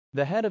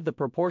The head of the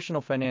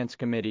Proportional Finance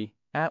Committee,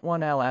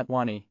 Atwan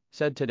al-Atwani,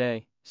 said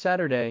today,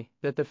 Saturday,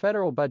 that the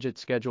federal budget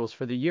schedules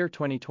for the year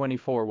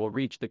 2024 will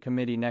reach the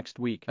committee next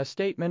week. A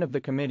statement of the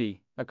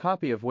committee, a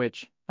copy of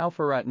which,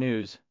 Al-Farat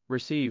News,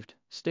 received,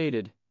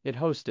 stated, it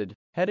hosted,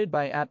 headed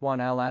by Atwan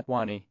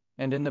al-Atwani,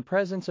 and in the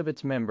presence of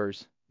its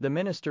members, the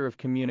Minister of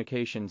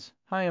Communications,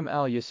 Hayam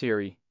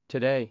al-Yasiri,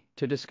 today,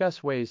 to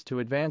discuss ways to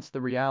advance the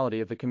reality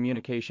of the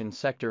communications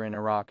sector in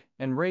Iraq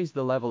and raise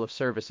the level of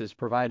services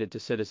provided to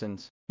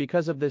citizens.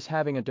 Because of this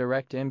having a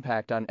direct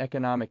impact on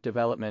economic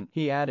development,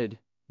 he added,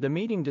 the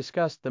meeting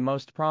discussed the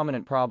most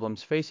prominent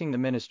problems facing the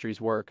ministry's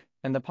work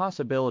and the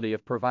possibility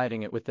of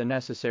providing it with the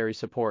necessary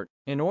support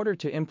in order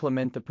to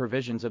implement the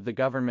provisions of the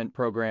government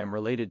program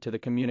related to the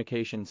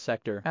communications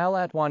sector.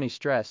 Al-Atwani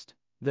stressed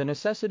the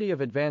necessity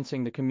of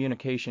advancing the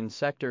communications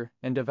sector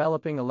and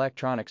developing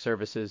electronic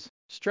services,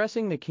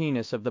 stressing the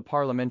keenness of the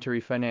Parliamentary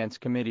Finance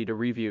Committee to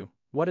review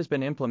what has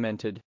been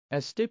implemented,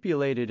 as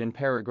stipulated in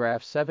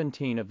paragraph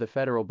 17 of the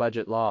Federal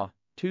Budget Law,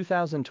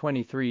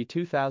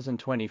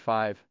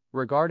 2023-2025,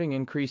 regarding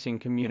increasing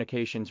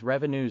communications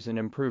revenues and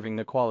improving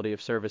the quality of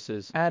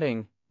services,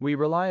 adding, we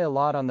rely a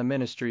lot on the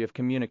Ministry of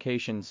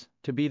Communications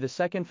to be the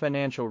second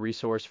financial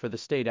resource for the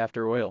state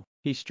after oil.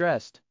 He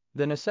stressed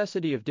the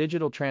necessity of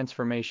digital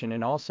transformation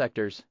in all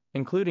sectors,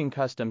 including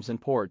customs and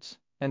ports,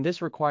 and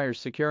this requires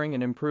securing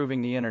and improving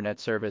the internet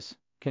service,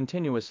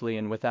 continuously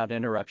and without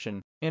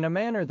interruption, in a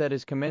manner that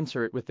is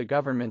commensurate with the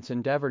government's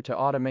endeavor to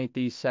automate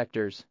these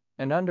sectors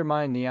and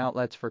undermine the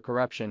outlets for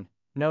corruption,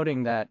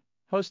 noting that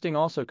hosting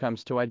also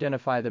comes to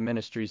identify the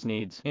ministry's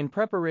needs in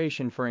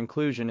preparation for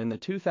inclusion in the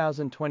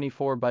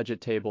 2024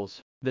 budget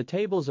tables, the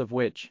tables of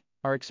which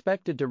are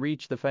expected to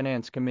reach the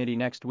Finance Committee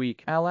next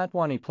week.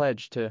 Al-Atwani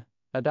pledged to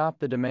adopt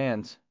the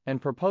demands and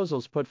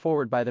proposals put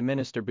forward by the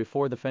minister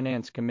before the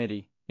Finance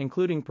Committee,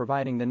 including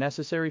providing the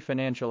necessary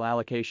financial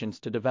allocations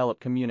to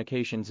develop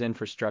communications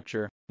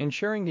infrastructure,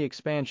 ensuring the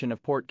expansion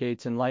of port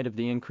gates in light of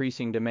the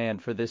increasing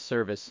demand for this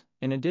service,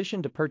 in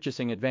addition to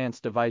purchasing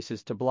advanced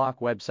devices to block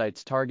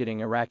websites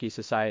targeting Iraqi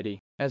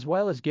society, as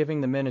well as giving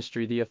the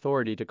ministry the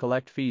authority to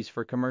collect fees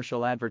for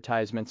commercial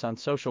advertisements on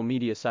social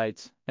media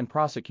sites and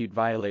prosecute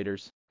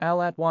violators.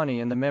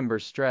 Al-Atwani and the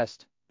members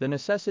stressed the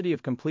necessity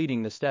of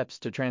completing the steps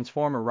to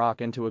transform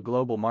Iraq into a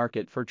global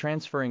market for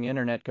transferring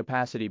internet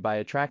capacity by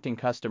attracting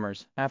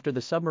customers after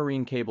the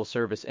submarine cable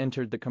service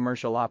entered the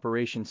commercial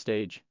operation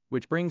stage,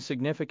 which brings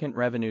significant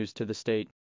revenues to the state.